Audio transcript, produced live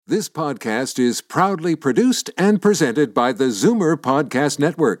This podcast is proudly produced and presented by the Zoomer Podcast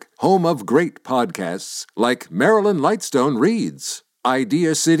Network, home of great podcasts like Marilyn Lightstone Reads,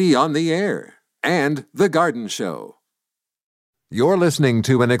 Idea City on the Air, and The Garden Show. You're listening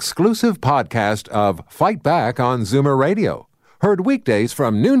to an exclusive podcast of Fight Back on Zoomer Radio, heard weekdays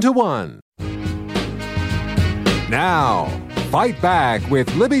from noon to 1. Now, Fight Back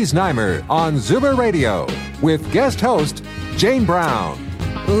with Libby Znaimer on Zoomer Radio with guest host Jane Brown.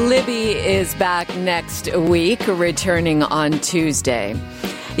 Libby is back next week, returning on Tuesday.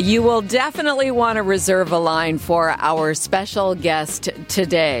 You will definitely want to reserve a line for our special guest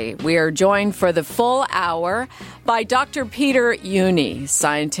today. We are joined for the full hour by Dr. Peter Jüni,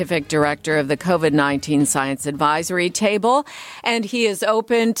 Scientific Director of the COVID-19 Science Advisory Table, and he is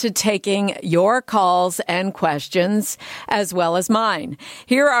open to taking your calls and questions as well as mine.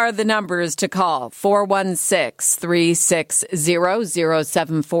 Here are the numbers to call: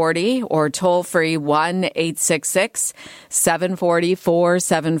 416-360-0740 or toll-free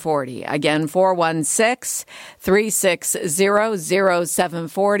 1-866-740-4740. Again,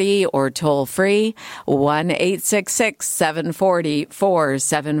 416-360-0740 or toll-free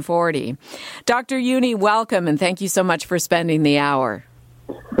 1-866-740-4740. Dr. Jüni, welcome, and thank you so much for spending the hour.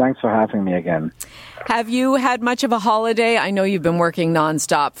 Thanks for having me again. Have you had much of a holiday? I know you've been working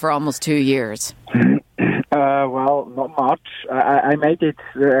nonstop for almost 2 years. Well, not much. I made it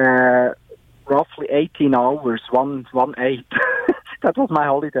roughly 18 hours, 1-8. That was my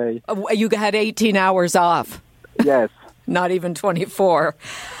holiday. You had 18 hours off? Yes. Not even 24.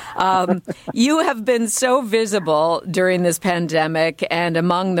 You have been so visible during this pandemic and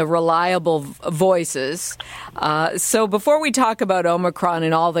among the reliable voices. So before we talk about Omicron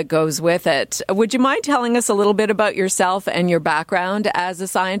and all that goes with it, would you mind telling us a little bit about yourself and your background as a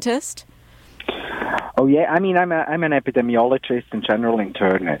scientist? Oh, yeah. I mean, I'm an epidemiologist and general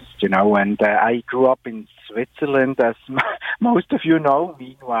internist, and I grew up in Switzerland, as most of you know,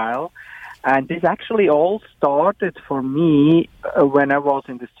 meanwhile. And this actually all started for me when I was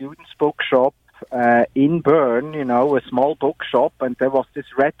in the students' bookshop in Bern, a small bookshop, and there was this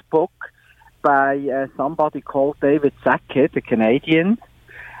red book by somebody called David Sackett, a Canadian,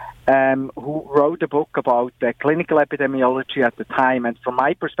 who wrote a book about clinical epidemiology at the time. And from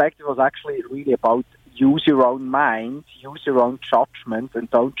my perspective, it was actually really about use your own mind, use your own judgment, and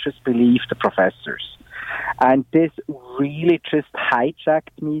don't just believe the professors. And this really just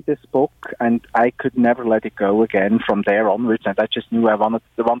hijacked me, this book, and I could never let it go again from there onwards. And I just knew I wanted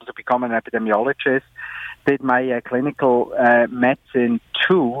to become an epidemiologist. Did my clinical medicine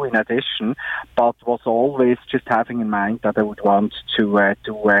too, in addition, but was always just having in mind that I would want to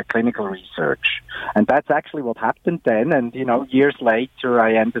do clinical research. And that's actually what happened then. And, years later,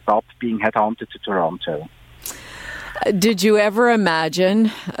 I ended up being headhunted to Toronto. Did you ever imagine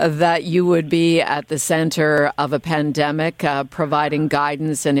that you would be at the center of a pandemic, providing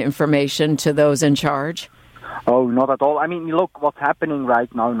guidance and information to those in charge? Oh, not at all. I mean, look, what's happening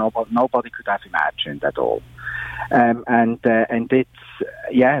right now, nobody could have imagined at all. And it's,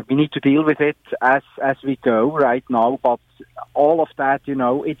 we need to deal with it as we go right now. But all of that,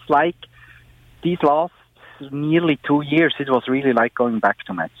 it's like these last nearly 2 years, it was really like going back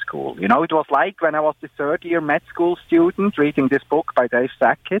to med school. It was like when I was the third-year med school student reading this book by Dave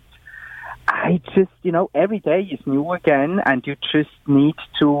Sackett. I just, every day is new again, and you just need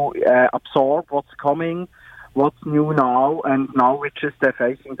to absorb what's coming, what's new now, and now we're just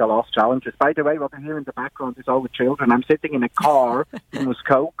facing the last challenges. By the way, what I hear in the background is all the children. I'm sitting in a car in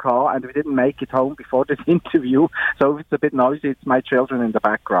Muskoka, and we didn't make it home before this interview, so it's a bit noisy. It's my children in the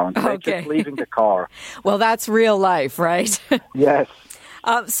background. They're just leaving the car. Well, that's real life, right? Yes.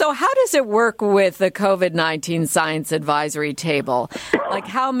 So how does it work with the COVID-19 Science Advisory Table? Like,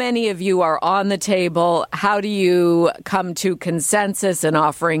 how many of you are on the table? How do you come to consensus in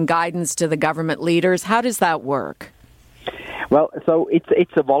offering guidance to the government leaders? How does that work? Well, so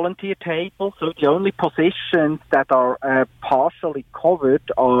it's a volunteer table. So the only positions that are partially covered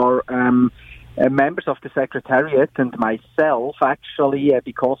are members of the Secretariat and myself, actually,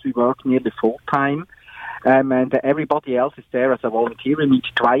 because we work nearly full-time. And everybody else is there as a volunteer. We meet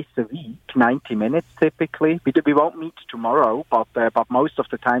twice a week, 90 minutes typically. We won't meet tomorrow, but most of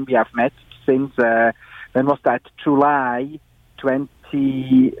the time we have met since, when was that? July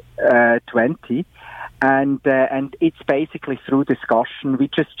 2020. And it's basically through discussion. We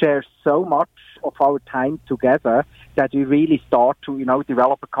just share so much of our time together that we really start to,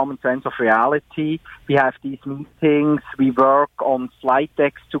 develop a common sense of reality. We have these meetings. We work on slide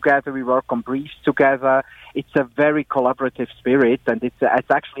decks together. We work on briefs together. It's a very collaborative spirit, and it's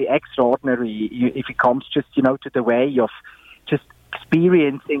actually extraordinary if it comes just, to the way of just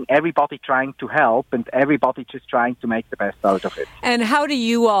experiencing everybody trying to help and everybody just trying to make the best out of it. And how do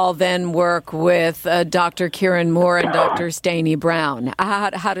you all then work with Dr. Kieran Moore and Dr. Staney Brown?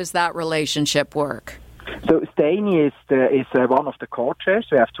 How does that relationship work? So Staney is one of the co-chairs.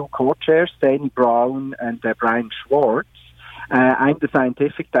 We have two co-chairs, Staney Brown and Brian Schwartz. I'm the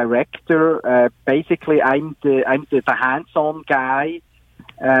scientific director. Basically, I'm the hands-on guy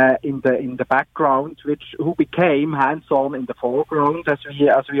in the background, who became hands-on in the foreground, as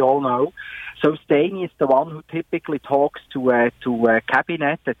we all know. So Staney is the one who typically talks to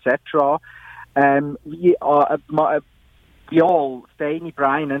cabinet, etc. We all, Staney,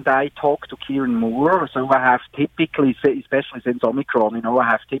 Brian, and I talk to Kieran Moore. So I have typically, especially since Omicron, I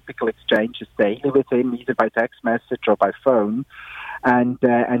have typical exchanges daily with him, either by text message or by phone. And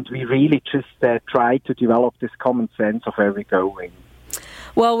we really just try to develop this common sense of where we're going.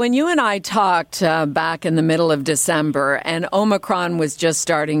 Well, when you and I talked back in the middle of December and Omicron was just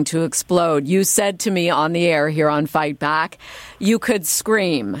starting to explode, you said to me on the air here on Fight Back, you could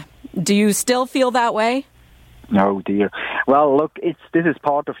scream. Do you still feel that way? No, dear. Well, look, this is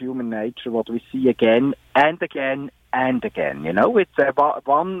part of human nature, what we see again and again and again. It's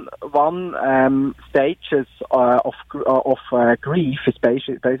one stages of grief is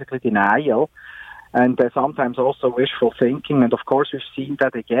basically denial, and sometimes also wishful thinking. And of course, we've seen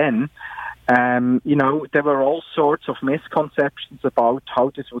that again. There were all sorts of misconceptions about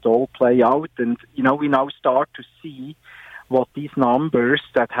how this would all play out, and we now start to see what these numbers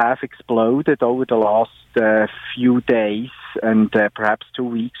that have exploded over the last few days and perhaps 2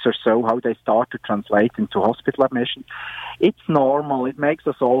 weeks or so, how they start to translate into hospital admissions. It's normal. It makes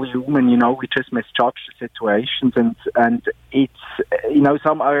us all human. We just misjudge the situations, and it's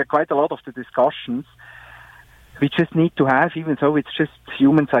quite a lot of the discussions we just need to have, even though it's just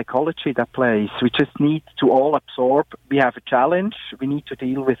human psychology that plays. We just need to all absorb. We have a challenge. We need to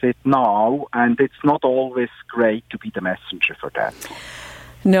deal with it now, and it's not always great to be the messenger for that.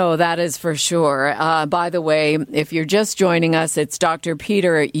 No, that is for sure. By the way, if you're just joining us, it's Dr.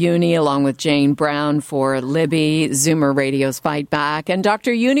 Peter Jüni along with Jane Brown for Libby, Zoomer Radio's Fight Back. And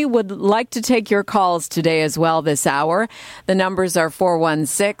Dr. Jüni would like to take your calls today as well this hour. The numbers are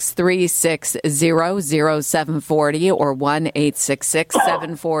 416-360-0740 or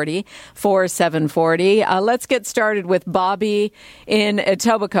 1-866-740-4740. Let's get started with Bobby in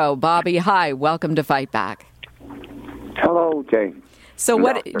Etobicoke. Bobby, hi. Welcome to Fight Back. Hello, Jane. So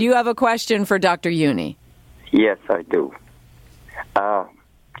do you have a question for Dr. Jüni? Yes, I do.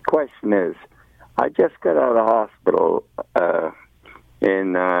 Question is, I just got out of hospital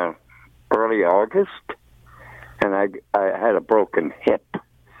in early August, and I had a broken hip,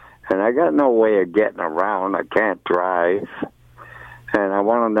 and I got no way of getting around. I can't drive, and I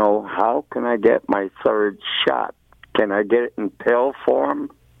want to know, how can I get my third shot? Can I get it in pill form,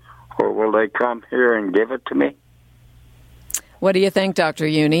 or will they come here and give it to me? What do you think, Dr.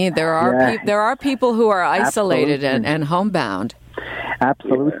 Jüni? There are people who are isolated and homebound.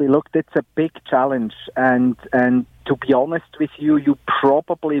 Absolutely. Look, it's a big challenge, and to be honest with you, you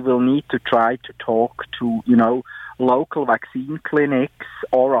probably will need to try to talk to local vaccine clinics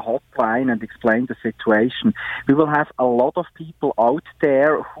or a hotline and explain the situation. We will have a lot of people out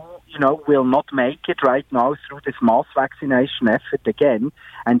there who will not make it right now through this mass vaccination effort again,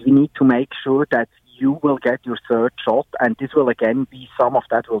 and we need to make sure that you will get your third shot, and this will again be, some of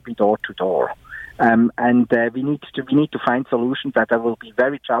that will be door to door. We need to find solutions that will be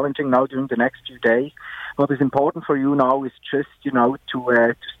very challenging now during the next few days. What is important for you now is just to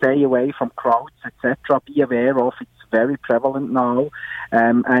stay away from crowds, etc. Be aware of it's very prevalent now,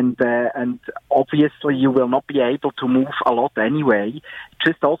 and obviously you will not be able to move a lot anyway.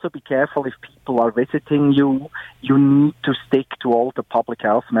 Just also be careful if people are visiting you. You need to stick to all the public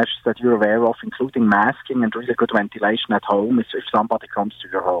health measures that you're aware of, including masking and really good ventilation at home if somebody comes to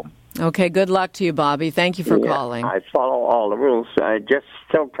your home. Okay, good luck to you, Bobby. Thank you for calling. I follow all the rules. I just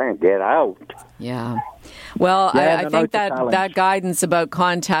still can't get out. Yeah. Well, I think that guidance about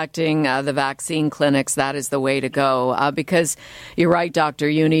contacting the vaccine clinics, that is the way to go. Because you're right, Dr.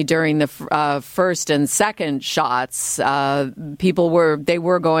 Jüni, during the first and second shots, people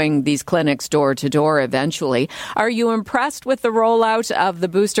were going these clinics door to door eventually. Are you impressed with the rollout of the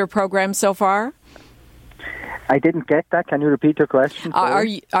booster program so far? I didn't get that. Can you repeat your question?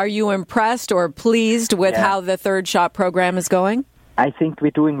 Are you impressed or pleased with how the third shot program is going? I think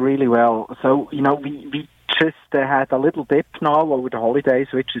we're doing really well. So, we just had a little dip now over the holidays,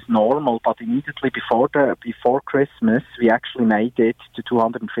 which is normal, but immediately before Christmas, we actually made it to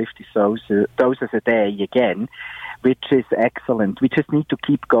 250 doses a day again, which is excellent. We just need to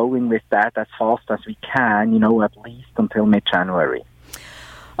keep going with that as fast as we can, at least until mid-January.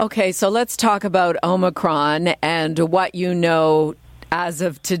 Okay, so let's talk about Omicron and what you know as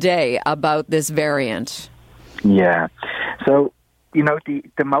of today about this variant. Yeah. So,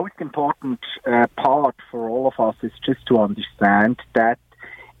 the most important part for all of us is just to understand that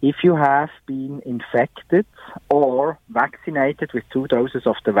if you have been infected or vaccinated with 2 doses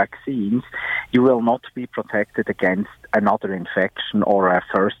of the vaccines, you will not be protected against another infection or a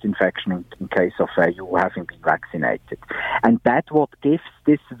first infection in case of you having been vaccinated. And that's what gives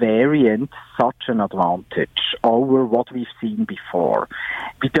this variant such an advantage over what we've seen before.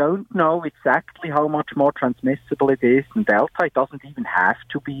 We don't know exactly how much more transmissible it is in Delta. It doesn't even have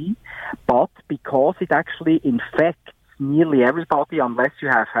to be. But because it actually infects nearly everybody, unless you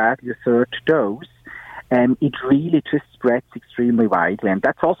have had your third dose, it really just spreads extremely widely. And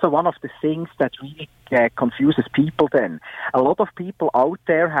that's also one of the things that really confuses people then. A lot of people out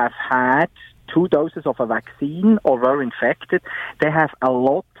there have had 2 doses of a vaccine or were infected. They have a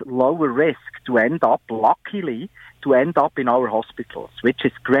lot lower risk to end up, luckily, in our hospitals, which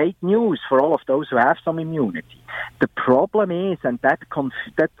is great news for all of those who have some immunity. The problem is, and that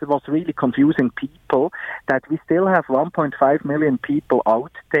was really confusing people, that we still have 1.5 million people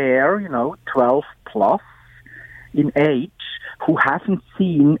out there, 12 plus in age, who haven't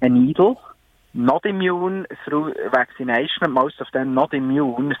seen a needle, not immune through vaccination, and most of them not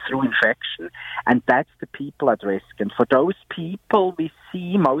immune through infection, and that's the people at risk. And for those people, we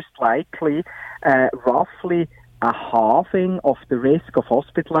see most likely roughly a halving of the risk of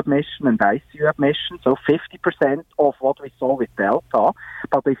hospital admission and ICU admission, so 50% of what we saw with Delta.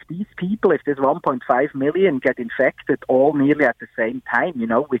 But if these people, if this 1.5 million get infected all nearly at the same time,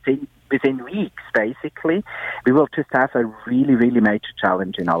 within weeks, basically, we will just have a really, really major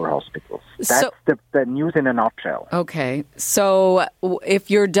challenge in our hospitals. That's the news in a nutshell. Okay. So if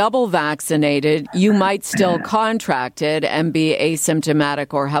you're double vaccinated, you might still contract it and be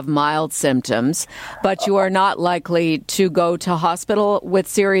asymptomatic or have mild symptoms, but you are not likely to go to hospital with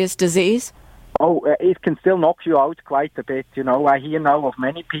serious disease? Oh, it can still knock you out quite a bit. I hear now of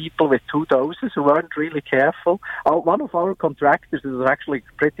many people with 2 doses who weren't really careful. One of our contractors is actually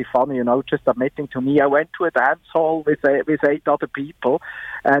pretty funny, just admitting to me, I went to a dance hall with 8 other people,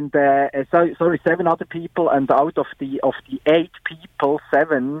 and 7 other people, and out of the 8 people,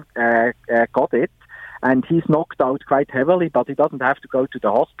 7 got it. And he's knocked out quite heavily, but he doesn't have to go to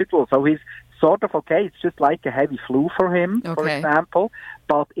the hospital. So he's sort of okay. It's just like a heavy flu for him, for example.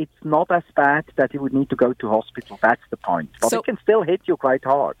 But it's not as bad that he would need to go to hospital. That's the point. But it can still hit you quite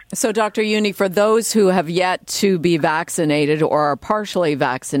hard. So, Dr. Juni, for those who have yet to be vaccinated or are partially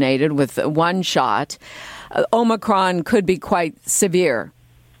vaccinated with 1 shot, Omicron could be quite severe.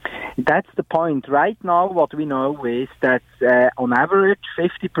 That's the point. Right now, what we know is that on average,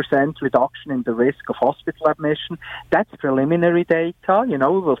 50% reduction in the risk of hospital admission. That's preliminary data.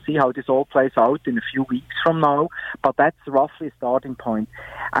 We'll see how this all plays out in a few weeks from now, but that's roughly a starting point.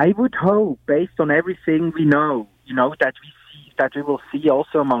 I would hope, based on everything we know, that we will see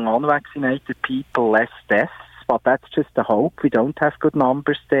also among unvaccinated people less deaths, but that's just a hope. We don't have good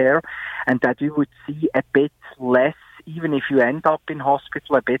numbers there, and that we would see a bit less, even if you end up in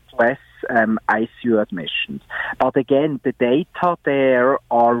hospital, a bit less ICU admissions. But again, the data there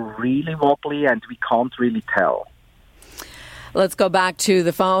are really wobbly and we can't really tell. Let's go back to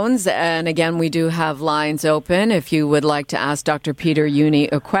the phones. And again, we do have lines open. If you would like to ask Dr. Peter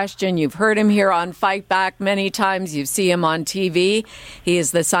Juni a question, you've heard him here on Fight Back many times. You see him on TV. He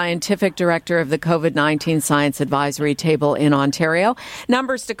is the scientific director of the COVID-19 Science Advisory Table in Ontario.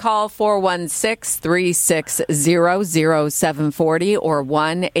 Numbers to call 416-360-0740 or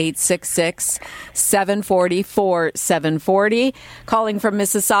 1-866-740-4740. Calling from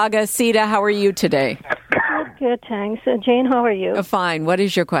Mississauga. Sita, how are you today? Good, thanks. Jane, how are you? Fine. What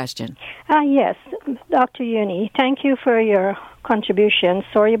is your question? Yes, Dr. Juni, thank you for your contribution.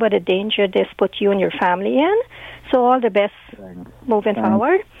 Sorry about the danger this put you and your family in. So all the best moving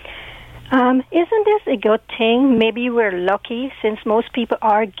forward. Isn't this a good thing? Maybe we're lucky since most people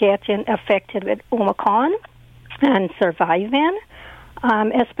are getting affected with Omicron and surviving,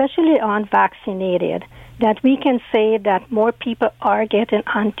 especially unvaccinated, that we can say that more people are getting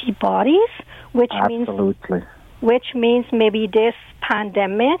antibodies, which means maybe this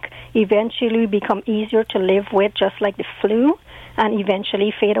pandemic eventually become easier to live with, just like the flu, and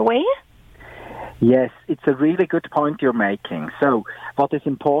eventually fade away? Yes, it's a really good point you're making. So, what is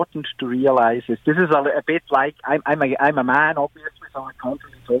important to realize is this is a bit like I'm a man, obviously, so I can't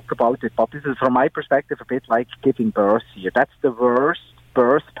really talk about it. But this is, from my perspective, a bit like giving birth here. That's the worst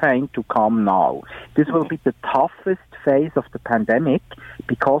birth pain to come now. This will be the toughest phase of the pandemic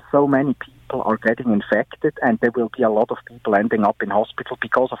because so many people are getting infected, and there will be a lot of people ending up in hospital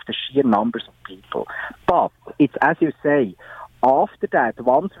because of the sheer numbers of people. But it's, as you say, after that,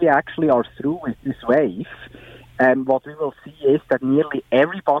 once we actually are through with this wave, what we will see is that nearly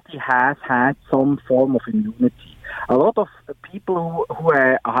everybody has had some form of immunity. A lot of people who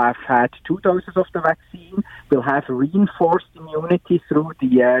have had 2 doses of the vaccine will have reinforced immunity through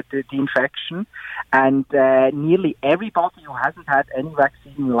the infection, and nearly everybody who hasn't had any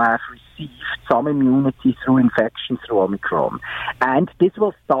vaccine will have received some immunity through infection through Omicron. And this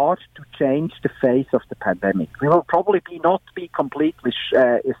will start to change the face of the pandemic. We will probably not be completely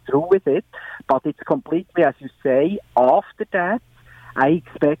through with it, but it's completely, as you say, after that, I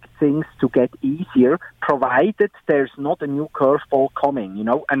expect things to get easier, provided there's not a new curveball coming. You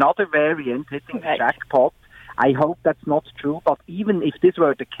know, another variant hitting the jackpot. I hope that's not true, but even if this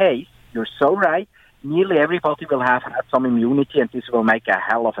were the case, you're so right, nearly everybody will have had some immunity, and this will make a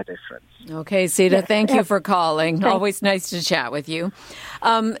hell of a difference. Okay, Sita, thank you for calling. Always nice to chat with you.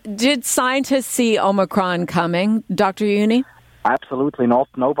 Did scientists see Omicron coming, Dr. Jüni? Absolutely not.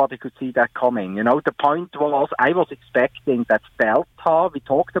 Nobody could see that coming. You know, the point was, I was expecting that Delta, we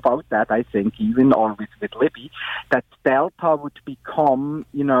talked about that, I think, even, or with Libby, that Delta would become,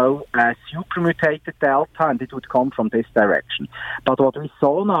 you know, a supermutated Delta, and it would come from this direction. But what we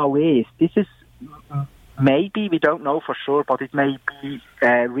saw now is, this is maybe, we don't know for sure, but it may be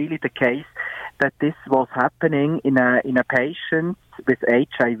really the case that this was happening in a patient with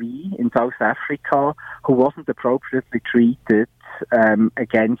HIV in South Africa who wasn't appropriately treated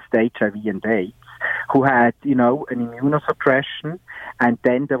against HIV and AIDS, who had, you know, an immunosuppression, and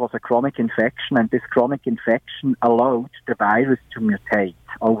then there was a chronic infection, and this chronic infection allowed the virus to mutate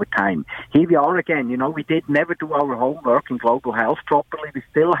over time. Here we are again, you know, we did never do our homework in global health properly. We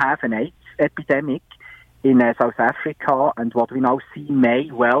still have an AIDS epidemic in South Africa, and what we now see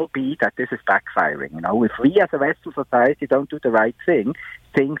may well be that this is backfiring. You know, if we as a Western society don't do the right thing,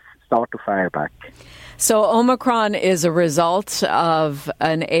 things start to fire back. So Omicron is a result of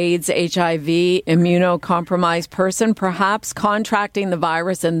an AIDS, HIV, immunocompromised person perhaps contracting the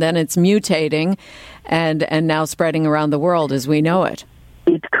virus, and then it's mutating and now spreading around the world as we know it.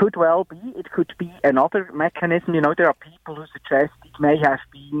 It could well be. It could be another mechanism. You know, there are people who suggest it may have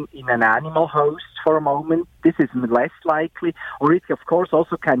been in an animal host for a moment. This is less likely. Or it, of course,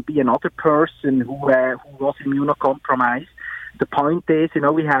 also can be another person who was immunocompromised. The point is, you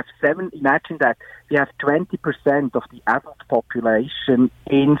know, imagine that we have 20% of the adult population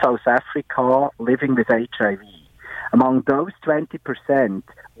in South Africa living with HIV. Among those 20%,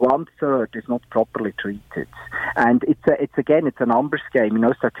 1/3 is not properly treated. And it's a numbers game. You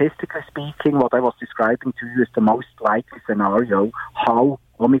know, statistically speaking, what I was describing to you is the most likely scenario, how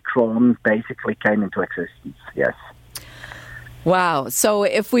Omicron basically came into existence. Yes. Wow. So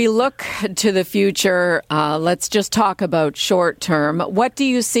if we look to the future, let's just talk about short term. What do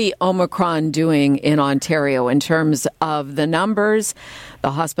you see Omicron doing in Ontario in terms of the numbers, the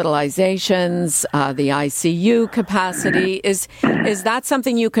hospitalizations, the ICU capacity? Is that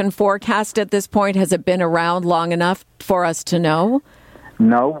something you can forecast at this point? Has it been around long enough for us to know?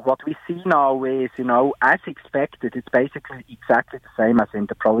 No, what we see now is, you know, as expected, it's basically exactly the same as in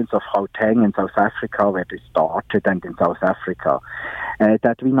the province of Gauteng in South Africa, where they started, and in South Africa,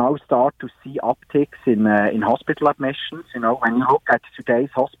 that we now start to see upticks in hospital admissions. You know, when you look at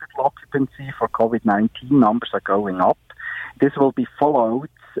today's hospital occupancy for COVID-19, numbers are going up. This will be followed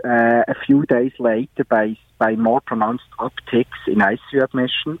a few days later by more pronounced upticks in ICU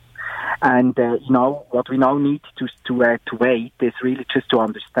admissions. And, you know, what we now need to wait is really just to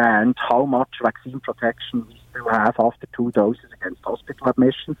understand how much vaccine protection we still have after 2 doses against hospital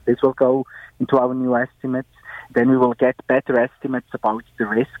admissions. This will go into our new estimates. Then we will get better estimates about the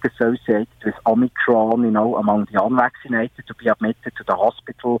risk associated with Omicron, you know, among the unvaccinated to be admitted to the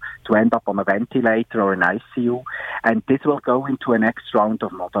hospital, to end up on a ventilator or an ICU. And this will go into a next round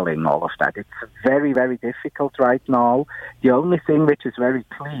of modeling, all of that. It's very, very difficult right now. The only thing which is very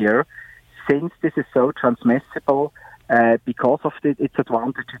clear, since this is so transmissible, because of its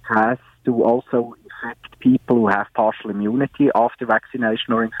advantage, it has to also infect people who have partial immunity after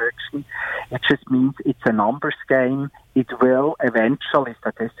vaccination or infection. It just means it's a numbers game. It will eventually,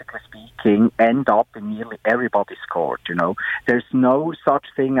 statistically speaking, end up in nearly everybody's court, you know. There's no such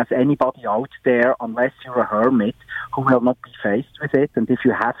thing as anybody out there, unless you're a hermit, who will not be faced with it. And if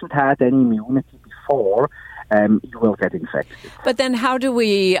you haven't had any immunity before, you will get infected. But then how do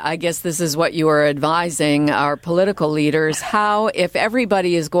we, I guess this is what you are advising our political leaders, how, if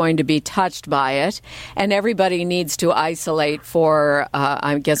everybody is going to be touched by it and everybody needs to isolate for,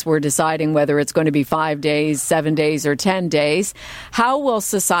 I guess we're deciding whether it's going to be 5 days, 7 days, or 10 days, how will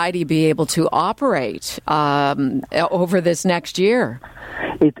society be able to operate over this next year?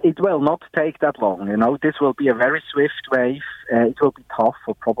 It will not take that long. This will be a very swift wave. It will be tough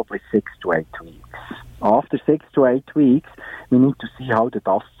for probably 6 to 8 weeks. After 6 to 8 weeks, we need to see how the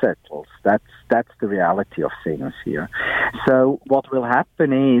dust settles. That's the reality of things here. So what will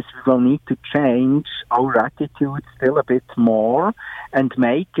happen is we will need to change our attitude still a bit more and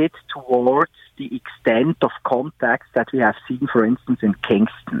make it towards the extent of contacts that we have seen, for instance, in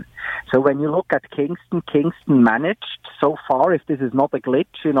Kingston. So when you look at Kingston managed so far, if this is not a glitch,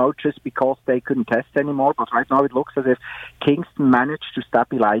 just because they couldn't test anymore, but right now it looks as if Kingston managed to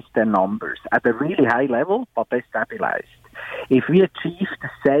stabilize their numbers at a really high level, but they stabilized. If we achieve the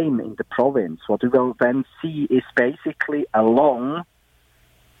same in the province, what we will then see is basically a long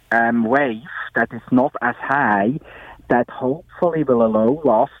wave that is not as high, that hopefully will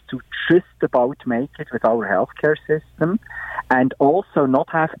allow us to just about make it with our healthcare system and also not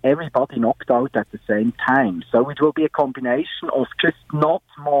have everybody knocked out at the same time. So it will be a combination of just not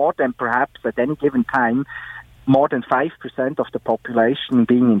more than perhaps at any given time more than 5% of the population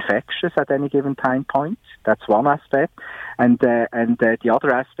being infectious at any given time point. That's one aspect. And the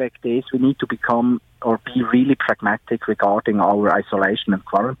other aspect is we need to become or be really pragmatic regarding our isolation and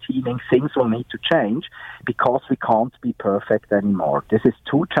quarantining. Things will need to change because we can't be perfect anymore. This is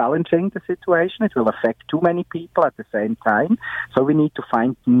too challenging, the situation. It will affect too many people at the same time. So we need to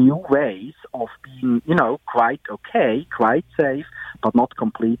find new ways of being, quite okay, quite safe, but not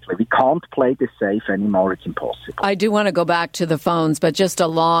completely. We can't play this safe anymore. It's impossible. I do want to go back to the phones, but just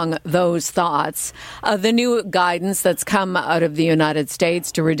along those thoughts, the new guidance that's come out of the United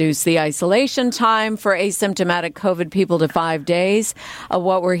States to reduce the isolation time for asymptomatic COVID people to 5 days.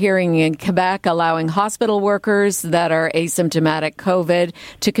 What we're hearing in Quebec, allowing hospital workers that are asymptomatic COVID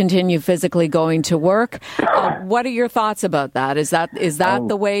to continue physically going to work. What are your thoughts about that? Is that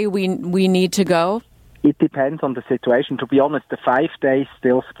the way we need to go? It depends on the situation. To be honest, the 5 days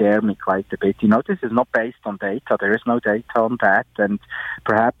still scare me quite a bit. This is not based on data. There is no data on that. And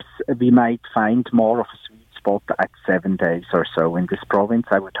perhaps we might find more of a sweet spot at 7 days or so in this province,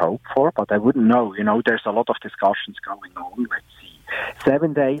 I would hope for. But I wouldn't know. There's a lot of discussions going on. Let's see.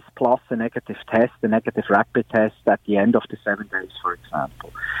 7 days plus a negative test, a negative rapid test at the end of the 7 days, for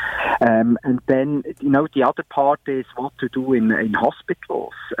example. And then, the other part is what to do in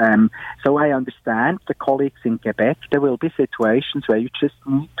hospitals. So I understand the colleagues in Quebec, there will be situations where you just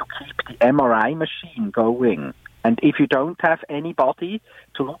need to keep the MRI machine going. And if you don't have anybody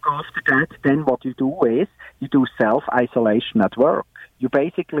to look after that, then what you do is you do self-isolation at work. You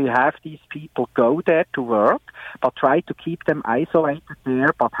basically have these people go there to work, but try to keep them isolated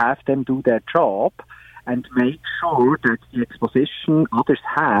there, but have them do their job and make sure that the exposition others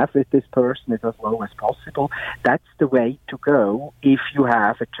have with this person is as low as possible. That's the way to go if you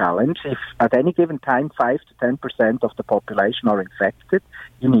have a challenge. If at any given time 5 to 10% of the population are infected,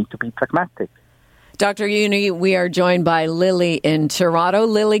 you need to be pragmatic. Dr. Uni, we are joined by Lily in Toronto.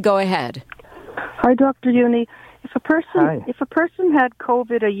 Lily, go ahead. Hi, Dr. Uni. If a person had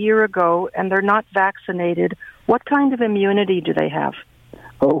COVID a year ago and they're not vaccinated, what kind of immunity do they have?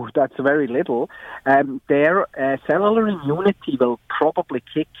 Oh, that's very little. Their cellular immunity will probably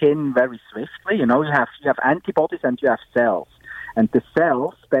kick in very swiftly. You have antibodies and you have cells, and the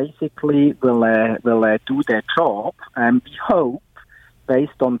cells basically will do their job. And we hope,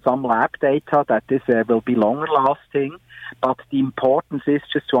 based on some lab data, that this will be longer lasting. But the importance is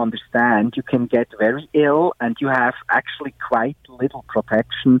just to understand you can get very ill and you have actually quite little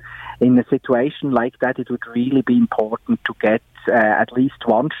protection. In a situation like that, it would really be important to get at least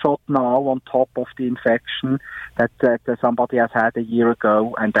one shot now on top of the infection that somebody has had a year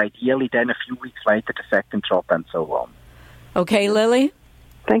ago, and ideally then a few weeks later the second shot and so on. Okay, Lily?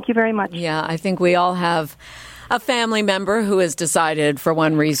 Thank you very much. Yeah, I think we all have a family member who has decided for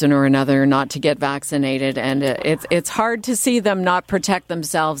one reason or another not to get vaccinated, and it's hard to see them not protect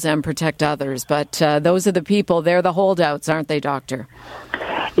themselves and protect others. But those are the people, they're the holdouts, aren't they, Doctor?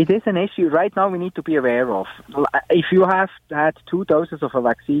 It is an issue right now we need to be aware of. If you have had 2 doses of a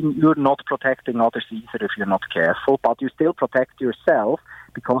vaccine, you're not protecting others either if you're not careful, but you still protect yourself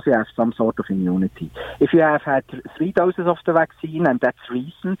because you have some sort of immunity. If you have had 3 doses of the vaccine, and that's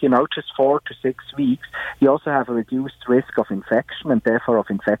recent, just 4 to 6 weeks, you also have a reduced risk of infection and therefore of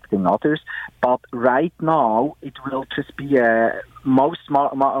infecting others. But right now, it will just be much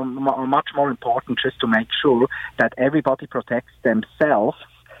more important just to make sure that everybody protects themselves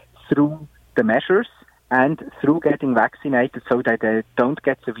through the measures and through getting vaccinated so that they don't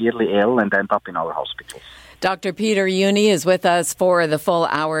get severely ill and end up in our hospitals. Dr. Peter Jüni is with us for the full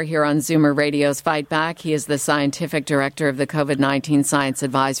hour here on Zoomer Radio's Fight Back. He is the scientific director of the COVID-19 Science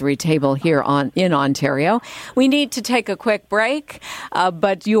Advisory Table here in Ontario. We need to take a quick break,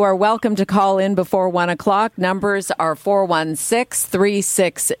 but you are welcome to call in before 1 o'clock. Numbers are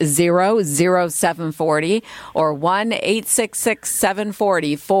 416-360-0740 or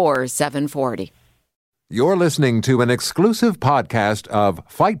 1-866-740-4740. You're listening to an exclusive podcast of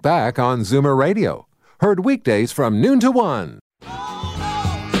Fight Back on Zoomer Radio. Heard weekdays from noon to 1.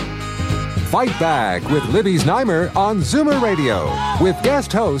 Fight Back with Libby Znaimer on Zoomer Radio with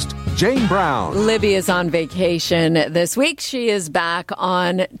guest host Jane Brown. Libby is on vacation this week. She is back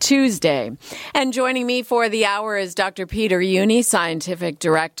on Tuesday. And joining me for the hour is Dr. Peter Jüni, Scientific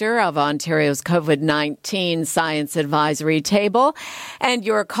Director of Ontario's COVID-19 Science Advisory Table, and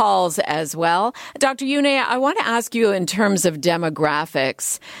your calls as well. Dr. Jüni, I want to ask you in terms of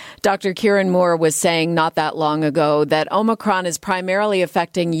demographics. Dr. Kieran Moore was saying not that long ago that Omicron is primarily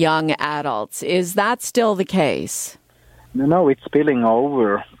affecting young adults. Is that still the case? No, it's spilling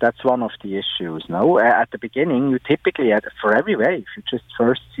over. That's one of the issues. No, at the beginning, you typically, for every wave, you just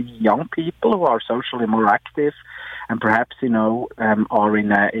first see young people who are socially more active and perhaps, are in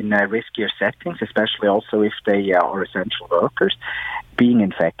riskier settings, especially also if they are essential workers, being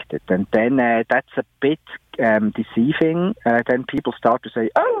infected. And then that's a bit deceiving. Then people start to say,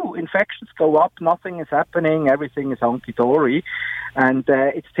 oh, infections go up, nothing is happening, everything is hunky-dory. And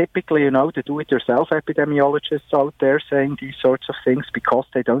it's typically, the do-it-yourself epidemiologists out there saying these sorts of things because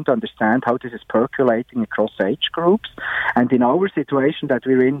they don't understand how this is percolating across age groups. And in our situation that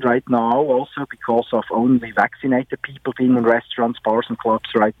we're in right now, also because of only vaccinated people being in restaurants, bars and clubs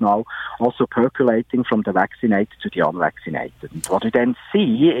right now, also percolating from the vaccinated to the unvaccinated. And what we then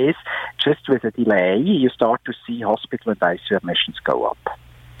see is, just with a delay, you start to see hospital and ICU admissions go up.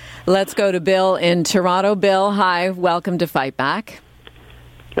 Let's go to Bill in Toronto. Bill, hi. Welcome to Fight Back.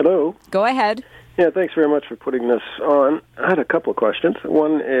 Hello. Go ahead. Yeah, thanks very much for putting this on. I had a couple of questions.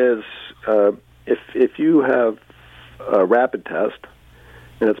 One is, if you have a rapid test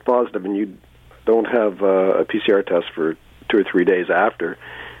and it's positive and you don't have a PCR test for 2 or 3 days after,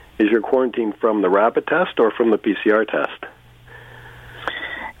 is your quarantine from the rapid test or from the PCR test?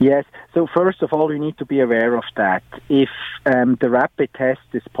 Yes. So first of all, you need to be aware of that. If the rapid test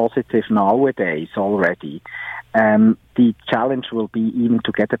is positive nowadays already, the challenge will be even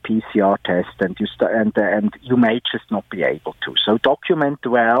to get a PCR test, and you may just not be able to. So document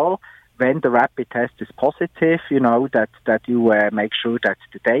well when the rapid test is positive. That you make sure that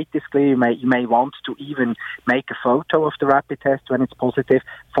the date is clear. You may want to even make a photo of the rapid test when it's positive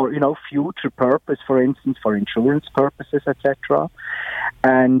for future purpose, for instance, for insurance purposes, etc.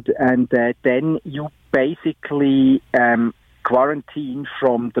 And then you basically quarantine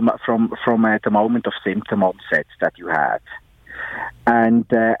from the moment of symptom onset that you had. And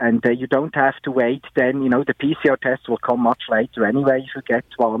you don't have to wait then, the PCR test will come much later anyway if you get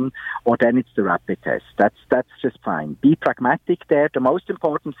one, or then it's the rapid test. That's just fine. Be pragmatic there. The most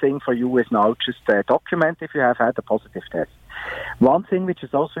important thing for you is now just document if you have had a positive test. One thing which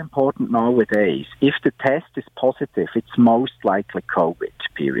is also important nowadays, if the test is positive, it's most likely COVID,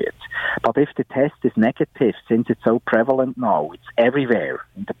 period. But if the test is negative, since it's so prevalent now, it's everywhere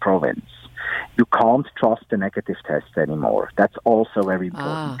in the province, you can't trust the negative test anymore. That's also very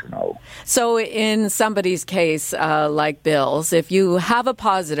important to know. So in somebody's case, like Bill's, if you have a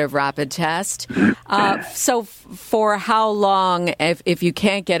positive rapid test, so for how long, if you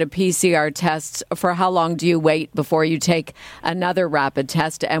can't get a PCR test, for how long do you wait before you take another rapid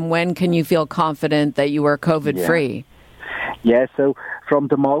test? And when can you feel confident that you are COVID-free? Yeah, so from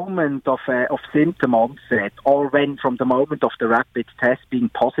the moment of symptom onset, or from the moment of the rapid test being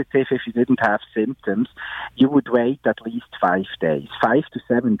positive, if you didn't have symptoms, you would wait at least 5 days, 5 to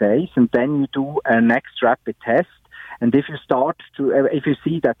 7 days, and then you do a next rapid test. And if you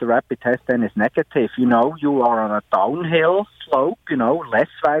see that the rapid test then is negative, you are on a downhill slope, less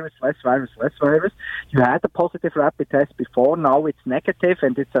virus. You had a positive rapid test before, now it's negative,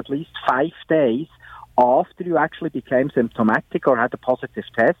 and it's at least 5 days after you actually became symptomatic or had a positive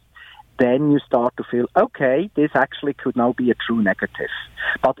test. then you start to feel, okay, this actually could now be a true negative.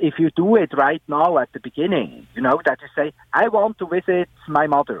 But if you do it right now at the beginning, that you say, I want to visit my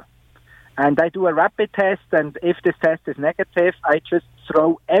mother, and I do a rapid test, and if this test is negative, I just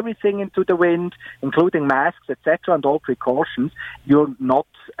throw everything into the wind, including masks, etc., and all precautions, you're not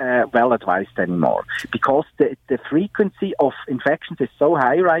well advised anymore. Because the frequency of infections is so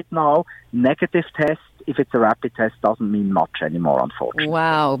high right now, negative tests, if it's a rapid test, doesn't mean much anymore, unfortunately.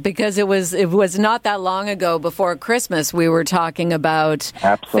 Wow, because it was not that long ago, before Christmas, we were talking about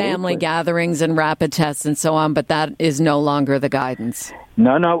family gatherings and rapid tests and so on, but that is no longer the guidance.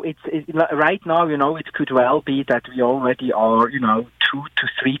 No, it's right now, it could well be that we already are, 2 to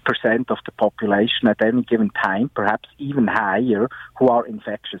 3% of the population at any given time, perhaps even higher, who are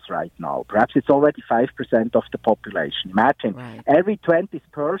infectious right now. Perhaps it's already 5% of the population. Imagine, every 20th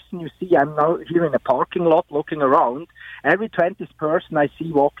person you see, I'm now here in a parking lot looking around, every 20th person I see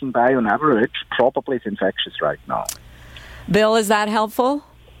walking by on average probably is infectious right now. Bill, is that helpful?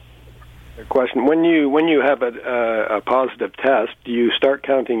 Question: When you have a positive test, do you start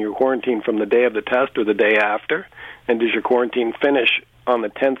counting your quarantine from the day of the test or the day after? And does your quarantine finish on the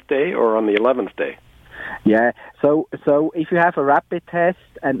 10th day or on the 11th day? Yeah, so if you have a rapid test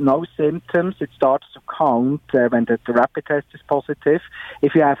and no symptoms, it starts to count when the rapid test is positive.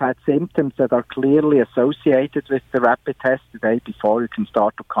 If you have had symptoms that are clearly associated with the rapid test the day before, you can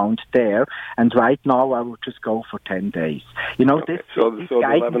start to count there. And right now, I would just go for 10 days. Okay. This the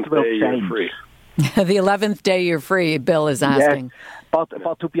 11th day you're free. The 11th day you're free, Bill is asking. Yes.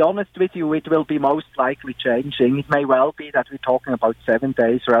 But to be honest with you, it will be most likely changing. It may well be that we're talking about 7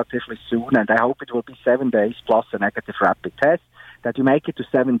 days relatively soon, and I hope it will be 7 days plus a negative rapid test. That you make it to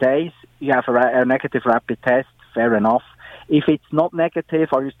 7 days, you have a negative rapid test, fair enough. If it's not negative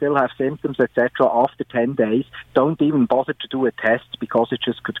or you still have symptoms, etc., after 10 days, don't even bother to do a test because it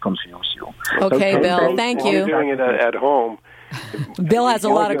just could confuse you. Okay, Bill, thank you. If you're doing it at home, Bill has a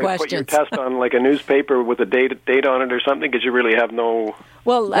lot of questions. Put your test on like a newspaper with a date on it or something, because you really have no.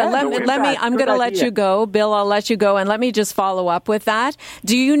 Well, let me. I'm going to let you go, Bill. I'll let you go, and let me just follow up with that.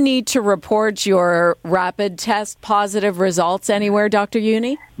 Do you need to report your rapid test positive results anywhere, Dr.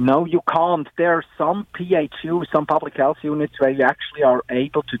 Uni? No, you can't. There are some PHU, some public health units where you actually are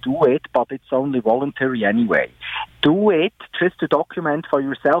able to do it, but it's only voluntary anyway. Do it just to document for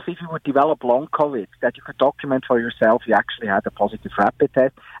yourself, if you would develop long COVID, that you could document for yourself you actually had a positive rapid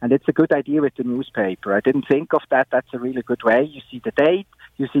test. And it's a good idea with the newspaper. I didn't think of that. That's a really good way. You see the date,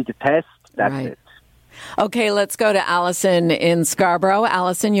 you see the test, that's it. Okay, let's go to Allison in Scarborough.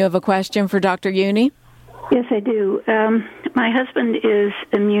 Allison, you have a question for Dr. Uni? Yes, I do. My husband is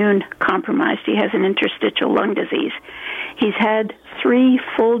immune compromised. He has an interstitial lung disease. He's had 3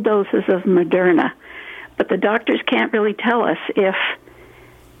 full doses of Moderna, but the doctors can't really tell us if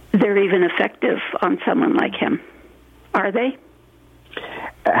they're even effective on someone like him. Are they?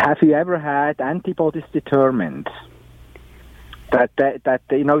 Have you ever had antibodies determined? That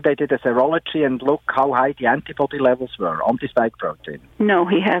they did a serology and look how high the antibody levels were on the spike protein? No,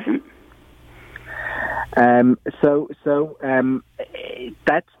 he hasn't.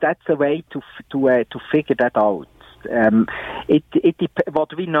 That's a way to figure that out.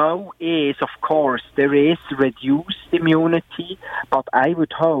 What we know is, of course, there is reduced immunity, but I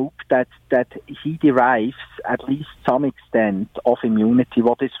would hope that he derives at least some extent of immunity.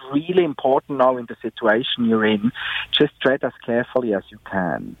 What is really important now in the situation you're in, just tread as carefully as you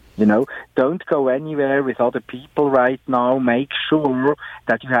can. Don't go anywhere with other people right now. Make sure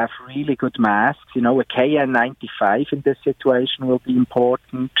that you have really good masks. A KN95 in this situation will be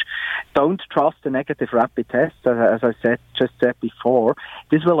important. Don't trust the negative rapid test, as I just said before.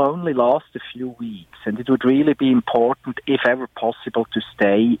 This will only last a few weeks, and it would really be important, if ever possible, to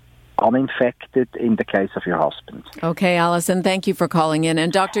stay uninfected in the case of your husband. Okay, Allison, thank you for calling in.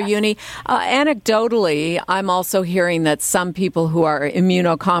 And Dr. Uni, anecdotally, I'm also hearing that some people who are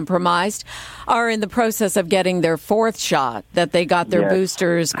immunocompromised are in the process of getting their 4th shot, that they got their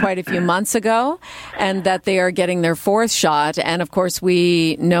boosters quite a few months ago, and that they are getting their 4th shot. And of course,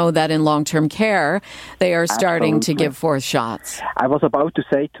 we know that in long-term care, they are starting to give 4th shots. I was about to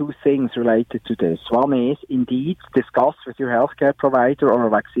say 2 things related to this. One is, indeed, discuss with your healthcare provider or a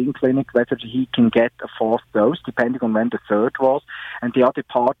vaccine clinic whether he can get a 4th dose, depending on when the 3rd was. And the other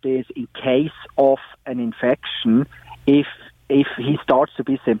part is, in case of an infection, if he starts to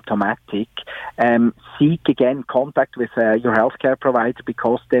be symptomatic, seek again contact with your healthcare provider,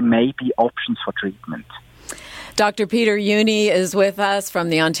 because there may be options for treatment. Dr. Peter Jüni is with us from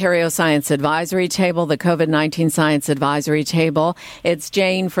the Ontario Science Advisory Table, the COVID-19 Science Advisory Table. It's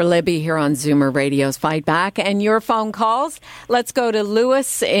Jane for Libby here on Zoomer Radio's Fight Back. And your phone calls. Let's go to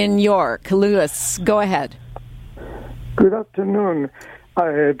Lewis in York. Lewis, go ahead. Good afternoon,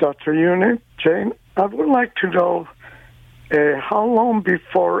 Dr. Jüni. Jane, I would like to know how long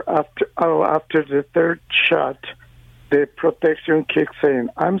before after the third shot the protection kicks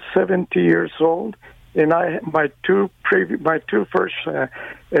in. I'm 70 years old, and my two first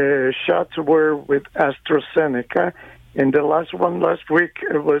shots were with AstraZeneca, and the last one last week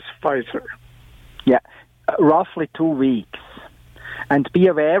was Pfizer. Yeah, roughly 2 weeks. And be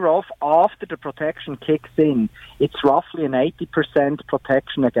aware of, after the protection kicks in, it's roughly an 80%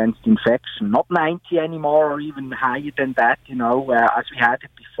 protection against infection. Not 90 anymore, or even higher than that, as we had it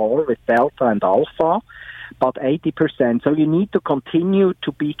before with Delta and Alpha, but 80%. So you need to continue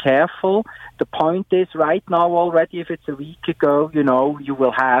to be careful. The point is, right now already, if it's a week ago, you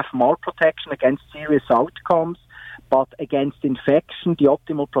will have more protection against serious outcomes. But against infection, the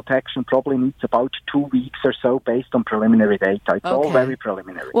optimal protection probably needs about 2 weeks or so based on preliminary data. It's all very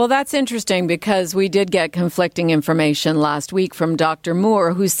preliminary. Well, that's interesting because we did get conflicting information last week from Dr.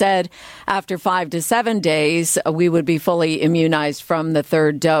 Moore, who said after 5 to 7 days, we would be fully immunized from the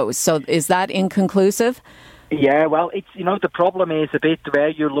third dose. So is that inconclusive? Yeah, well, it's the problem is a bit where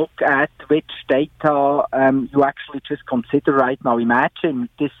you look at which data you actually just consider right now. Imagine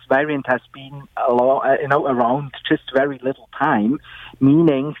this variant has been around just very little time,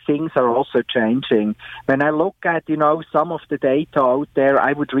 meaning things are also changing. When I look at some of the data out there,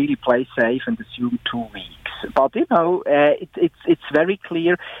 I would really play safe and assume 2 weeks. But it's very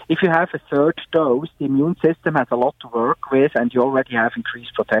clear if you have a third dose, the immune system has a lot to work with, and you already have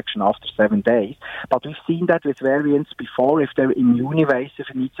increased protection after 7 days. But we've seen that with variants before. If they're immune evasive,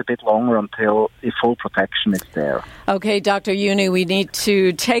 it needs a bit longer until the full protection is there. Okay, Dr. Jüni, we need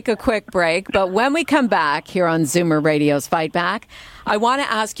to take a quick break. But when we come back here on Zoomer Radio's Fight Back, I want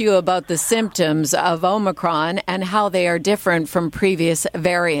to ask you about the symptoms of Omicron and how they are different from previous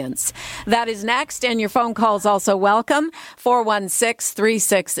variants. That is next, and your phone calls also welcome.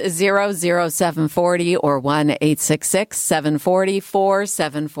 416-360-0740 or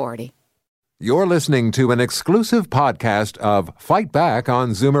 1-866-740-4740. You're listening to an exclusive podcast of Fight Back on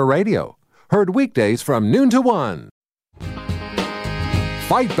Zoomer Radio. Heard weekdays from noon to 1.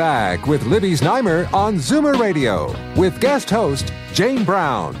 Fight Back with Libby Znaimer on Zoomer Radio with guest host Jane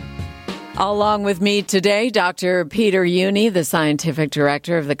Brown. Along with me today, Dr. Peter Jüni, the scientific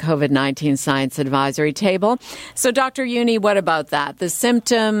director of the COVID-19 Science Advisory Table. So, Dr. Jüni, what about that? The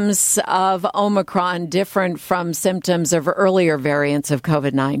symptoms of Omicron different from symptoms of earlier variants of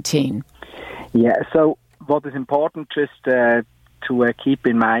COVID-19? Yeah, so what is important just to keep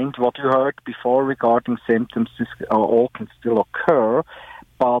in mind, what you heard before regarding symptoms, all can still occur,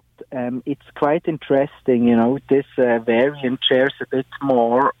 but it's quite interesting, this variant shares a bit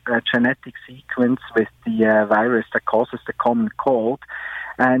more genetic sequence with the virus that causes the common cold,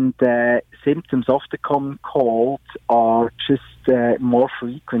 and symptoms of the common cold are just more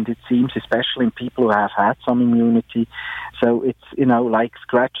frequent, it seems, especially in people who have had some immunity. So it's, like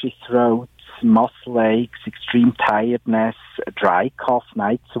scratchy throat, muscle aches, extreme tiredness, dry cough,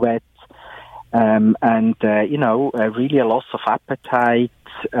 night sweats, and really a loss of appetite,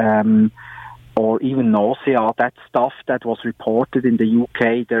 or even nausea. That stuff that was reported in the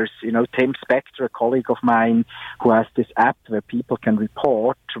UK. There's, Tim Spector, a colleague of mine, who has this app where people can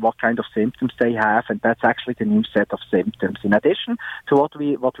report what kind of symptoms they have, and that's actually the new set of symptoms. In addition to what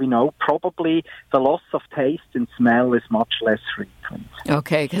we know, probably the loss of taste and smell is much less frequent.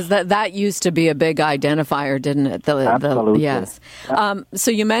 Okay, because that used to be a big identifier, didn't it? Absolutely. Yes.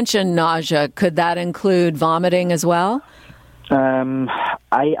 So you mentioned nausea. Could that include vomiting as well?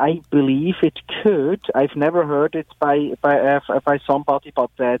 I believe it could. I've never heard it by somebody, but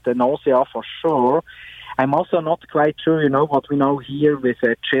the nausea for sure. I'm also not quite sure, what we know here with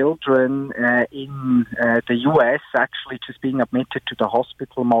children in the U.S. actually just being admitted to the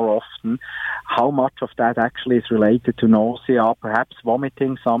hospital more often, how much of that actually is related to nausea, perhaps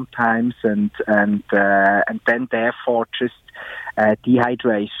vomiting sometimes, and then therefore just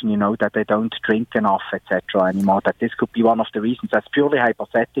dehydration, that they don't drink enough, etc. anymore, that this could be one of the reasons. That's purely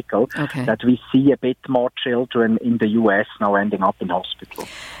hypothetical, that we see a bit more children in the U.S. now ending up in hospital.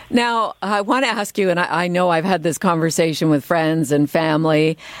 Now, I want to ask you, and I know I've had this conversation with friends and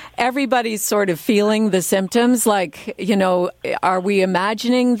family, everybody's sort of feeling the symptoms, like, are we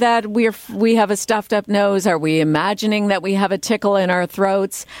imagining that we have a stuffed up nose? Are we imagining that we have a tickle in our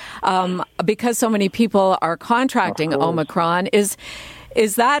throats? Because so many people are contracting Omicron,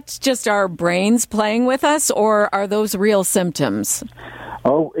 Is that just our brains playing with us, or are those real symptoms?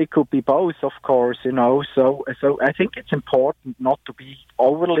 Oh, it could be both, of course, So I think it's important not to be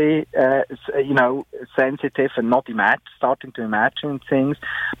overly, sensitive and not starting to imagine things,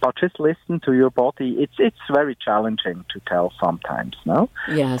 but just listen to your body. It's very challenging to tell sometimes, no?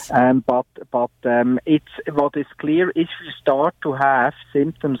 Yes. But it's what is clear, if you start to have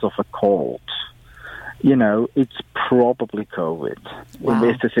symptoms of a cold, it's probably COVID. Wow.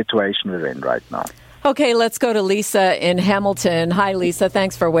 With the situation we're in right now. Okay, let's go to Lisa in Hamilton. Hi, Lisa.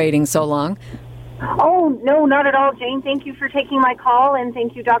 Thanks for waiting so long. Oh, no, not at all, Jane. Thank you for taking my call, and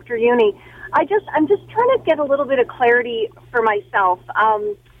thank you, Dr. Uni. I'm just trying to get a little bit of clarity for myself.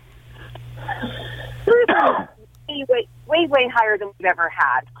 Way higher than we've ever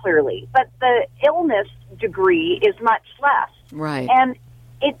had, clearly. But the illness degree is much less. Right. And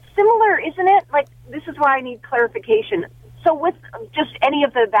it's similar, isn't it? Like, this is why I need clarification. So with just any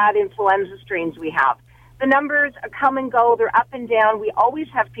of the bad influenza strains we have, the numbers come and go. They're up and down. We always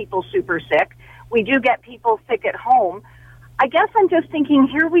have people super sick. We do get people sick at home. I guess I'm just thinking,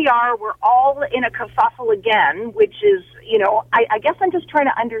 here we are. We're all in a kerfuffle again, which is, I guess I'm just trying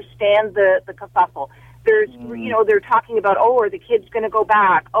to understand the kerfuffle. There's, they're talking about, are the kids going to go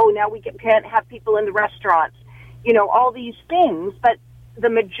back? Oh, now we can't have people in the restaurants. All these things. But the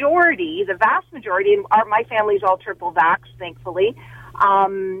vast majority, and my family's all triple vax, thankfully,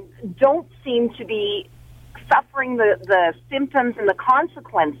 don't seem to be suffering the symptoms and the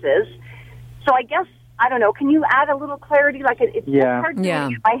consequences. So I guess, I don't know, can you add a little clarity? Like it's hard to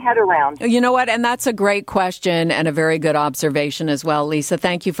get my head around. You know what? And that's a great question and a very good observation as well, Lisa.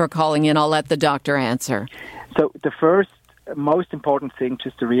 Thank you for calling in. I'll let the doctor answer. So the first most important thing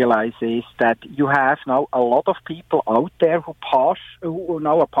just to realize is that you have now a lot of people out there who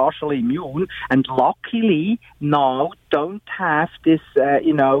now are partially immune, and luckily now don't have this,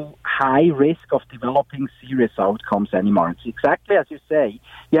 high risk of developing serious outcomes anymore. It's exactly as you say.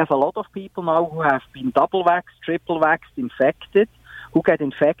 You have a lot of people now who have been double vaxxed, triple vaxxed, infected, who get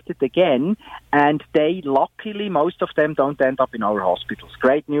infected again, and they, luckily, most of them don't end up in our hospitals.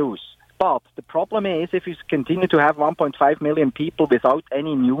 Great news. But the problem is, if you continue to have 1.5 million people without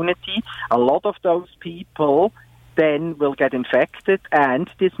any immunity, a lot of those people then will get infected, and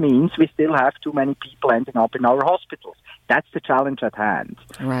this means we still have too many people ending up in our hospitals. That's the challenge at hand.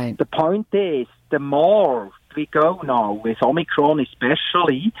 Right. The point is, the more we go now, with Omicron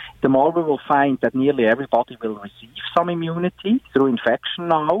especially, the more we will find that nearly everybody will receive some immunity through infection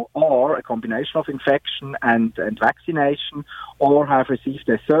now, or a combination of infection and vaccination, or have received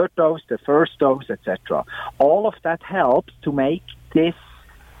their third dose, their first dose, etc. All of that helps to make this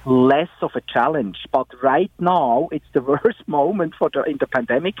less of a challenge. But right now, it's the worst moment in the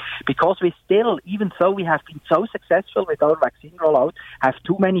pandemic, because we still, even though we have been so successful with our vaccine rollout, have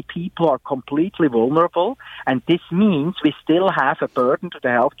too many people who are completely vulnerable. And this means we still have a burden to the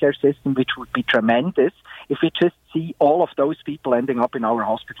healthcare system, which would be tremendous if we just see all of those people ending up in our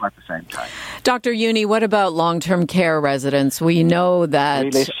hospital at the same time. Dr. Uni, what about long-term care residents? We know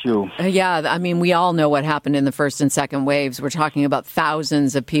that... Real issue. We all know what happened in the first and second waves. We're talking about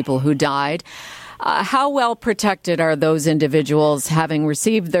thousands of people who died. How well protected are those individuals having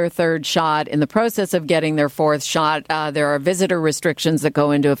received their third shot, in the process of getting their fourth shot? There are visitor restrictions that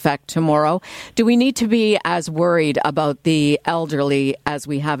go into effect tomorrow. Do we need to be as worried about the elderly as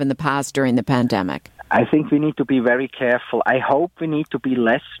we have in the past during the pandemic? I think we need to be very careful. I hope we need to be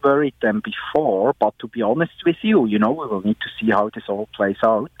less worried than before, but to be honest with you, we will need to see how this all plays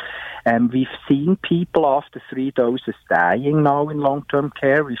out. And we've seen people after 3 doses dying now in long-term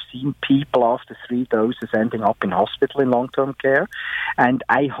care. We've seen people after 3 doses ending up in hospital in long-term care. And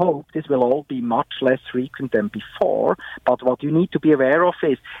I hope this will all be much less frequent than before. But what you need to be aware of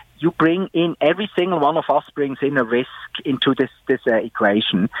is, you bring in, every single one of us brings in a risk into this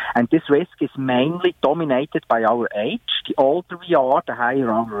equation. And this risk is mainly dominated by our age. The older we are, the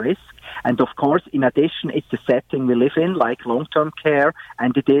higher our risk. And of course, in addition, it's the setting we live in, like long-term care,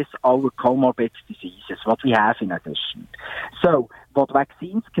 and it is our comorbid diseases, what we have in addition. So what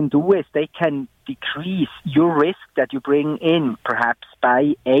vaccines can do is they can decrease your risk that you bring in perhaps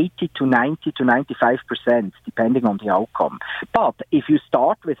by 80 to 90 to 95%, depending on the outcome. But if you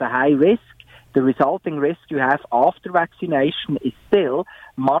start with a high risk, the resulting risk you have after vaccination is still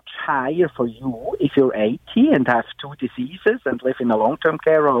much higher for you if you're 80 and have 2 diseases and live in a long-term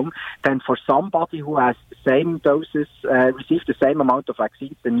care home than for somebody who has the same doses, received the same amount of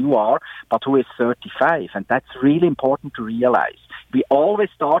vaccines than you are, but who is 35. And that's really important to realize. We always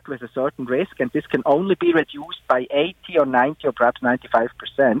start with a certain risk, and this can only be reduced by 80 or 90 or perhaps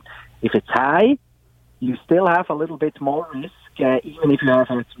 95%. If it's high, you still have a little bit more risk, even if you have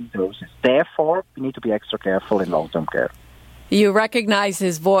had 3 doses. Therefore, we need to be extra careful in long-term care. You recognize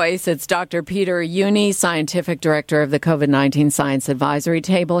his voice. It's Dr. Peter Jüni, Scientific Director of the COVID-19 Science Advisory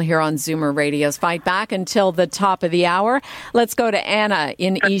Table here on Zoomer Radio's Fight Back until the top of the hour. Let's go to Anna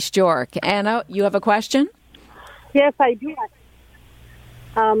in East York. Anna, you have a question? Yes, I do.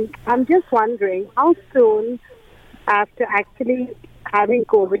 I'm just wondering, how soon after actually having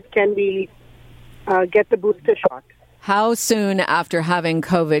COVID can we get the booster shot? How soon after having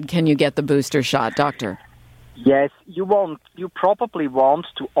COVID can you get the booster shot, Doctor? Yes, you probably want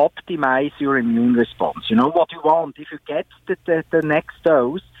to optimize your immune response. You know what you want, if you get the next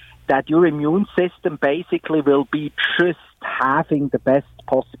dose, that your immune system basically will be just having the best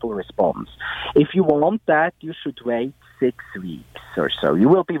possible response. If you want that, you should wait 6 weeks or so. You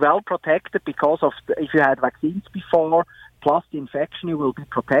will be well protected because of if you had vaccines before, plus the infection, you will be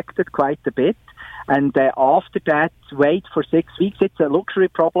protected quite a bit. And after that, wait for 6 weeks. It's a luxury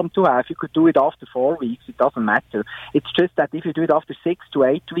problem to have. You could do it after 4 weeks. It doesn't matter. It's just that if you do it after 6 to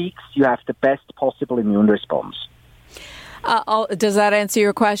 8 weeks, you have the best possible immune response. Does that answer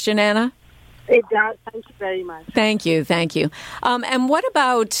your question, Anna? It does. Thank you very much. Thank you. And what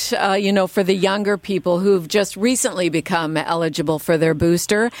about, for the younger people who've just recently become eligible for their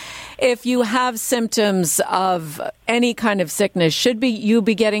booster? If you have symptoms of any kind of sickness, should you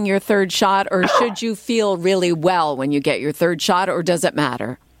be getting your third shot, or should you feel really well when you get your third shot, or does it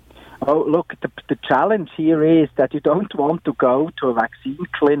matter? Oh, look, the challenge here is that you don't want to go to a vaccine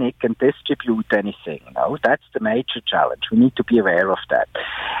clinic and distribute anything. No, that's the major challenge. We need to be aware of that.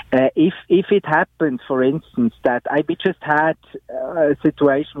 If it happens, for instance, that I just had a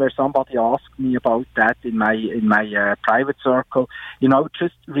situation where somebody asked me about that in my private circle,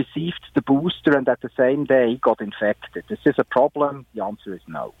 just received the booster and at the same day got infected. Is this a problem? The answer is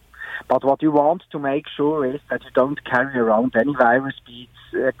no. But what you want to make sure is that you don't carry around any virus, be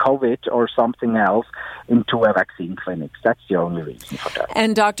it COVID or something else, into a vaccine clinic. That's the only reason for that.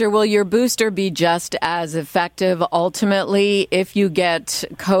 And Doctor, will your booster be just as effective ultimately if you get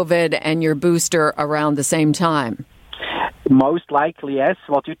COVID and your booster around the same time? Most likely, yes.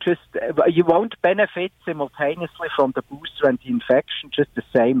 You won't benefit simultaneously from the booster and the infection just the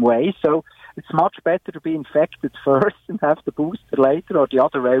same way. So it's much better to be infected first and have the booster later, or the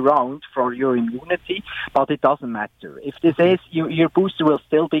other way around for your immunity. But it doesn't matter. If this is, your booster will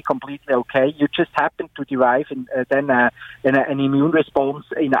still be completely okay. You just happen to derive an immune response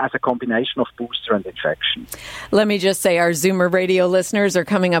as a combination of booster and infection. Let me just say our Zoomer Radio listeners are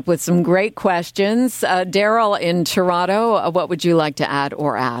coming up with some great questions. Daryl in Toronto, what would you like to add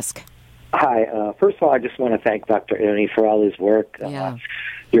or ask? Hi. First of all, I just want to thank Dr. Jüni for all his work.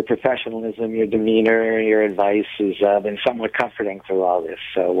 Your professionalism, your demeanor, your advice has been somewhat comforting through all this,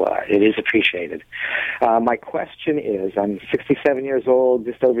 so it is appreciated. My question is, I'm 67 years old.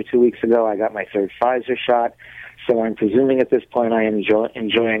 Just over 2 weeks ago, I got my third Pfizer shot, so I'm presuming at this point I am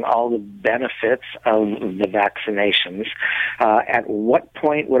enjoying all the benefits of the vaccinations. At what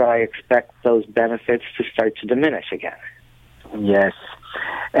point would I expect those benefits to start to diminish again? Yes.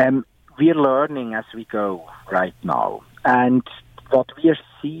 We're learning as we go right now, and what we are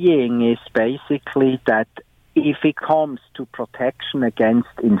seeing is basically that if it comes to protection against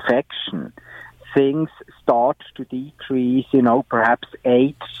infection, things start to decrease, perhaps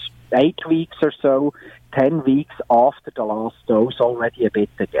 8 weeks or so, 10 weeks after the last dose, already a bit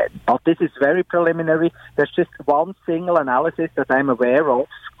again. But this is very preliminary. There's just one single analysis that I'm aware of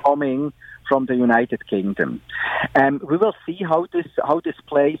coming from the United Kingdom. We will see how this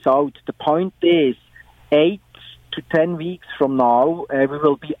plays out. The point is, 8 to 10 weeks from now, we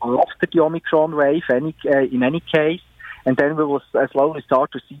will be after the Omicron wave in any case, and then we will slowly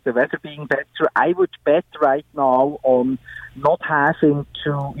start to see the weather being better. I would bet right now on not having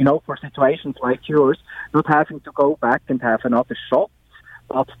to, for situations like yours, not having to go back and have another shot,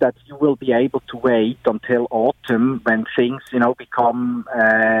 but that you will be able to wait until autumn when things, become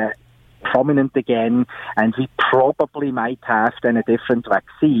prominent again, and we probably might have then a different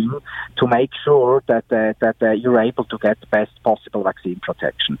vaccine to make sure that you're able to get the best possible vaccine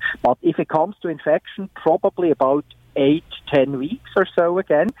protection. But if it comes to infection, probably about 8-10 weeks or so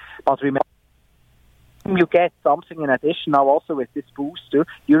again. But remember, you get something in addition now also with this booster,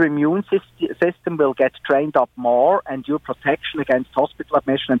 your immune system will get trained up more, and your protection against hospital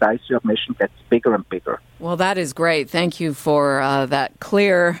admission and ICU admission gets bigger and bigger. Well, that is great. Thank you for that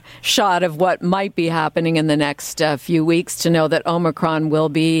clear shot of what might be happening in the next few weeks, to know that Omicron will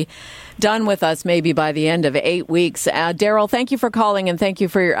be done with us maybe by the end of 8 weeks. Daryl, thank you for calling, and thank you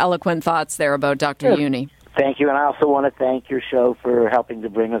for your eloquent thoughts there about Dr. Jüni. Thank you, and I also want to thank your show for helping to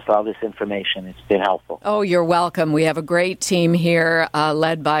bring us all this information. It's been helpful. Oh, you're welcome. We have a great team here,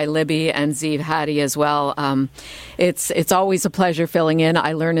 led by Libby and Zeev Hattie as well. It's always a pleasure filling in.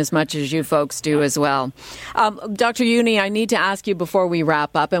 I learn as much as you folks do as well. Dr. Juni, I need to ask you before we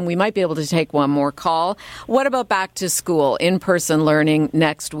wrap up, and we might be able to take one more call. What about back to school, in-person learning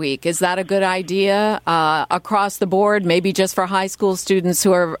next week? Is that a good idea across the board, maybe just for high school students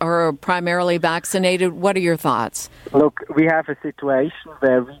who are primarily vaccinated? What are your thoughts? Look, we have a situation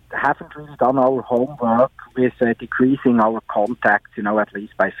where we haven't really done our homework with decreasing our contacts, at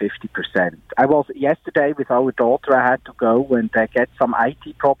least by 50%. I was yesterday with our daughter. I had to go and get some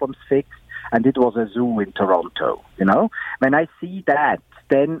IT problems fixed, and it was a zoo in Toronto. When I see that,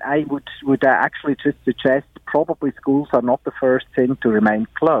 then I would actually just suggest probably schools are not the first thing to remain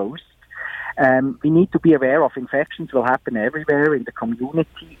closed. We need to be aware of infections will happen everywhere in the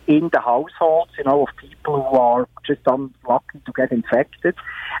community, in the households, of people who are just unlucky to get infected.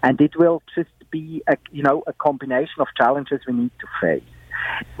 And it will just be a combination of challenges we need to face.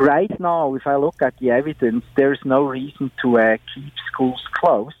 Right now, if I look at the evidence, there's no reason to keep schools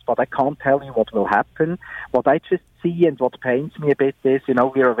closed, but I can't tell you what will happen. What I just see and what pains me a bit is,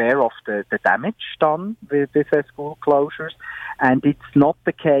 we're aware of the damage done with school closures, and it's not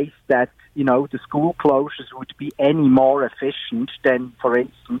the case that, the school closures would be any more efficient than, for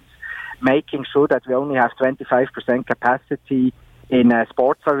instance, making sure that we only have 25% capacity in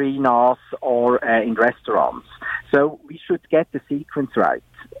sports arenas or in restaurants. So we should get the sequence right.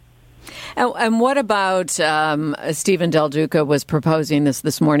 And what about Stephen Del Duca was proposing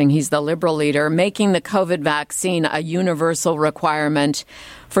this morning? He's the Liberal leader, making the COVID vaccine a universal requirement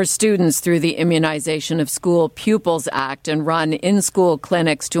for students through the Immunization of School Pupils Act and run in-school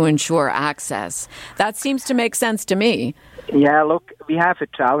clinics to ensure access. That seems to make sense to me. Yeah, look, we have a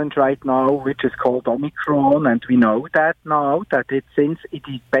challenge right now, which is called Omicron, and we know that now, that since it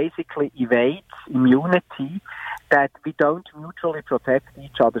basically evades immunity, that we don't mutually protect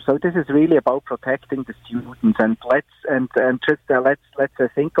each other. So this is really about protecting the students, and let's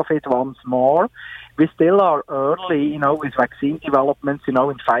think of it once more. We still are early, with vaccine developments, in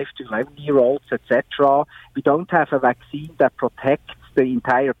 5 to 11-year-olds, etc. We don't have a vaccine that protects the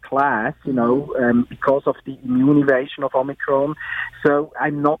entire class, because of the immunization of Omicron. So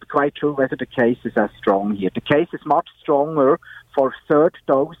I'm not quite sure whether the case is as strong here. The case is much stronger for third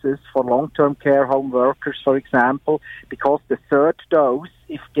doses for long-term care home workers, for example, because the third dose,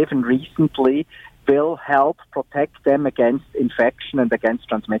 if given recently, will help protect them against infection and against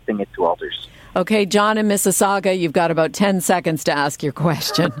transmitting it to others. Okay, John in Mississauga, you've got about 10 seconds to ask your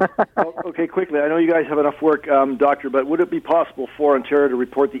question. Okay, quickly. I know you guys have enough work, Doctor, but would it be possible for Ontario to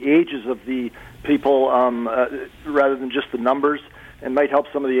report the ages of the people rather than just the numbers? And might help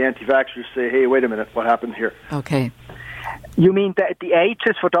some of the anti-vaxxers say, hey, wait a minute, what happened here? Okay. You mean the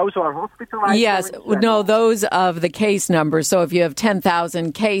ages for those who are hospitalized? Yes. No, those of the case numbers. So if you have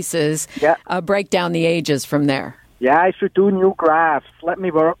 10,000 cases, break down the ages from there. Yeah, I should do new graphs. Let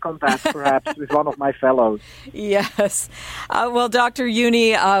me work on that, perhaps, with one of my fellows. Yes. Well, Dr.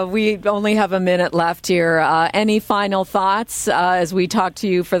 Juni, we only have a minute left here. Any final thoughts as we talk to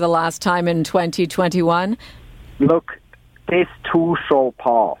you for the last time in 2021? Look, this too shall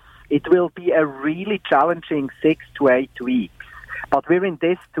pass. It will be a really challenging 6 to 8 weeks. But we're in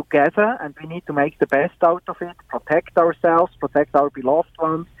this together, and we need to make the best out of it, protect ourselves, protect our beloved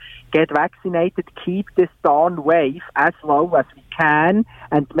ones, get vaccinated, keep this down wave as low as we can,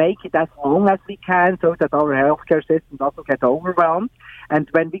 and make it as long as we can so that our healthcare system doesn't get overwhelmed. And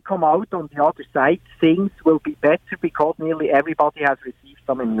when we come out on the other side, things will be better because nearly everybody has received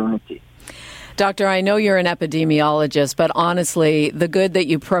some immunity. Doctor, I know you're an epidemiologist, but honestly, the good that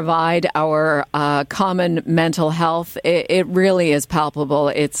you provide our common mental health, it really is palpable.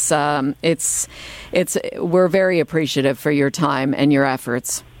 We're very appreciative for your time and your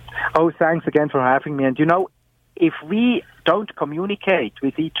efforts. Oh, thanks again for having me. And if we don't communicate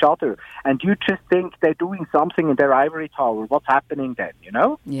with each other and you just think they're doing something in their ivory tower, what's happening then,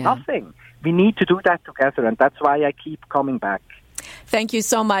 Yeah. Nothing. We need to do that together, and that's why I keep coming back. Thank you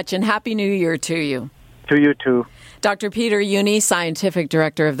so much, and Happy New Year to you. To you too. Dr. Peter Juni, Scientific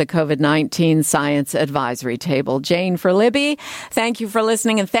Director of the COVID-19 Science Advisory Table. Jane for Libby, thank you for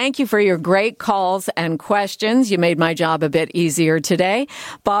listening, and thank you for your great calls and questions. You made my job a bit easier today.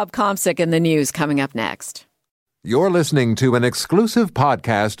 Bob Komsic in the news coming up next. You're listening to an exclusive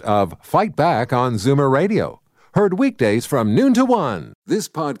podcast of Fight Back on Zoomer Radio. Heard weekdays from noon to 1. This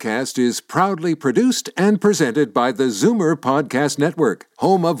podcast is proudly produced and presented by the Zoomer Podcast Network,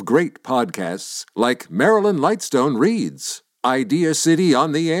 home of great podcasts like Marilyn Lightstone Reads, Idea City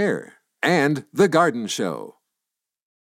on the Air, and The Garden Show.